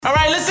All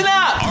right, listen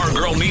up. Our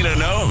girl Nina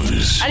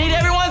knows. I need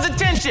everyone's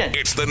attention.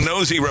 It's the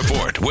Nosey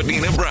Report with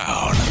Nina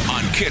Brown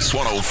on Kiss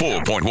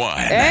 104.1.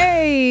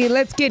 Hey,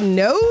 let's get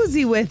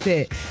nosy with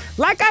it.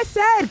 Like I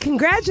said,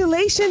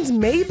 congratulations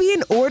may be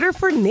in order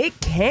for Nick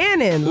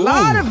Cannon.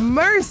 Lord of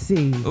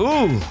mercy.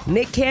 Ooh.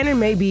 Nick Cannon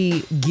may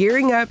be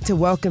gearing up to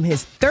welcome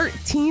his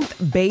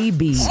 13th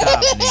baby.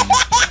 Stop, Nina.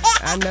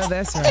 I know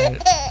that's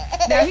right.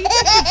 Now, he took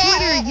to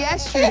Twitter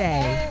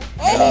yesterday,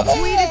 and he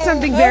tweeted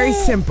something very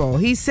simple.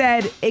 He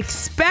said,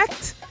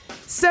 expect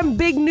some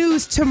big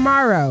news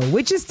tomorrow,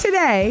 which is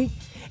today.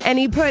 And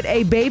he put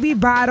a baby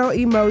bottle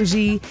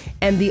emoji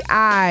and the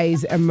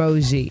eyes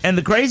emoji. And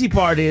the crazy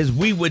part is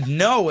we would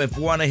know if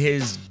one of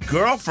his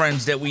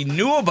girlfriends that we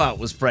knew about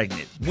was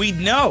pregnant. We'd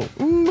know.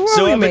 Well,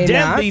 so we may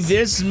evidently not.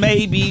 this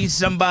may be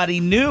somebody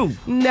new.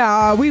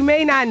 No, we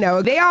may not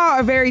know. They all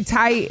are very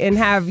tight and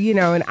have,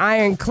 an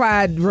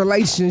ironclad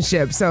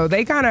relationship. So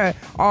they kind of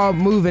all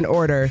move in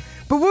order.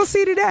 But we'll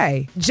see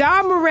today.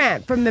 Ja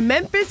Warrant from the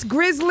Memphis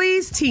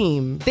Grizzlies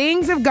team.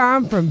 Things have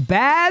gone from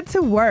bad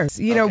to worse.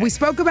 We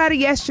spoke about it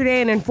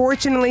yesterday, and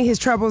unfortunately, his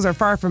troubles are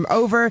far from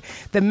over.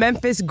 The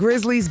Memphis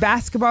Grizzlies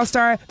basketball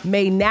star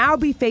may now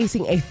be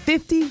facing a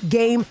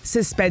 50-game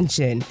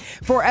suspension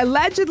for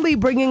allegedly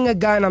bringing a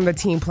gun on the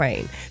team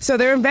plane. So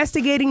they're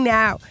investigating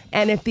now,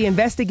 and if the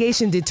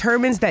investigation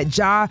determines that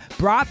Ja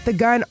brought the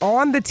gun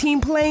on the team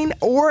plane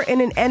or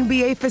in an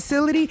NBA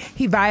facility,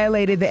 he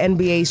violated the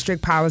NBA's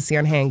strict policy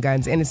on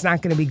handguns. And it's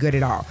not going to be good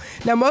at all.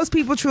 Now, most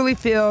people truly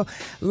feel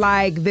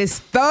like this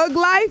thug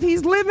life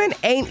he's living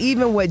ain't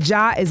even what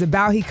Ja is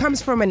about. He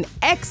comes from an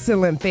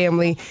excellent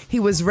family.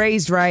 He was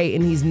raised right,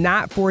 and he's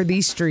not for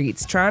these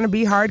streets, trying to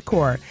be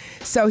hardcore.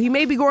 So he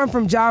may be going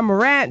from Ja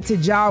Morant to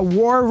Ja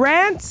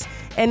Warrant.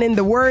 And in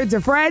the words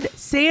of Fred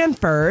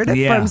Sanford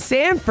from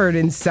Sanford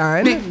and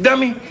Son. Big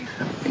dummy.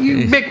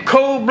 You big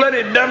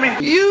cold-blooded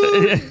dummy.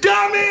 You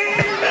dummy.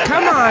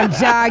 Come on,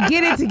 Ja,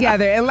 get it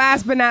together. And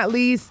last but not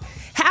least,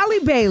 Halle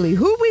Bailey,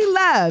 who we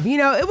love.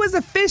 It was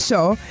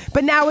official,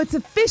 but now it's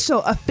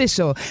official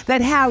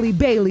that Halle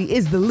Bailey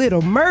is the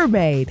Little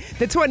Mermaid.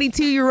 The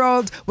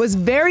 22-year-old was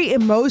very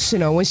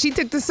emotional when she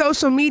took to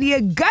social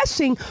media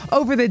gushing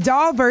over the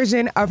doll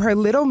version of her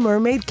Little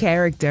Mermaid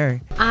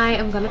character. I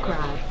am gonna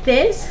cry.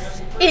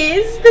 This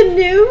is the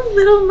new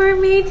Little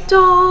Mermaid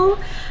doll.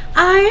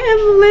 I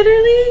am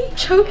literally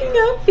choking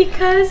up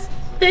because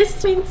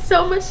this means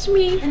so much to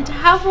me, and to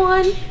have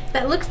one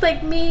that looks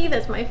like me,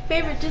 that's my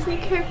favorite Disney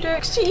character.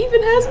 She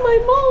even has my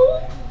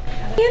mole,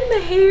 and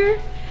the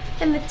hair,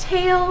 and the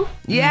tail.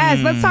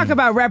 Yes, let's talk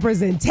about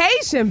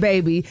representation,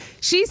 baby.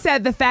 She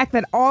said the fact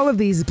that all of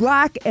these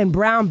black and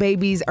brown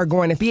babies are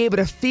going to be able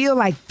to feel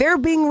like they're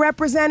being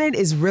represented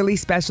is really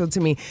special to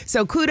me.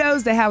 So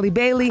kudos to Halle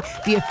Bailey.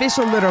 The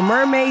official Little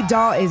Mermaid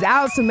doll is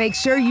out, so make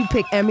sure you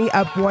pick Emmy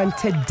up one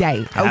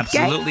today. Okay?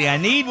 Absolutely, I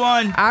need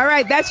one. All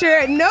right, that's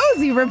your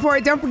Nosy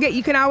Report. Don't forget,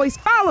 you can always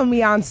follow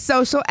me on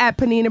social at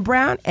Panina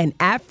Brown and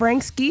at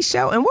Frank Ski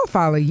Show, and we'll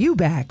follow you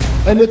back.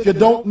 And if you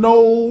don't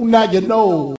know, now you know.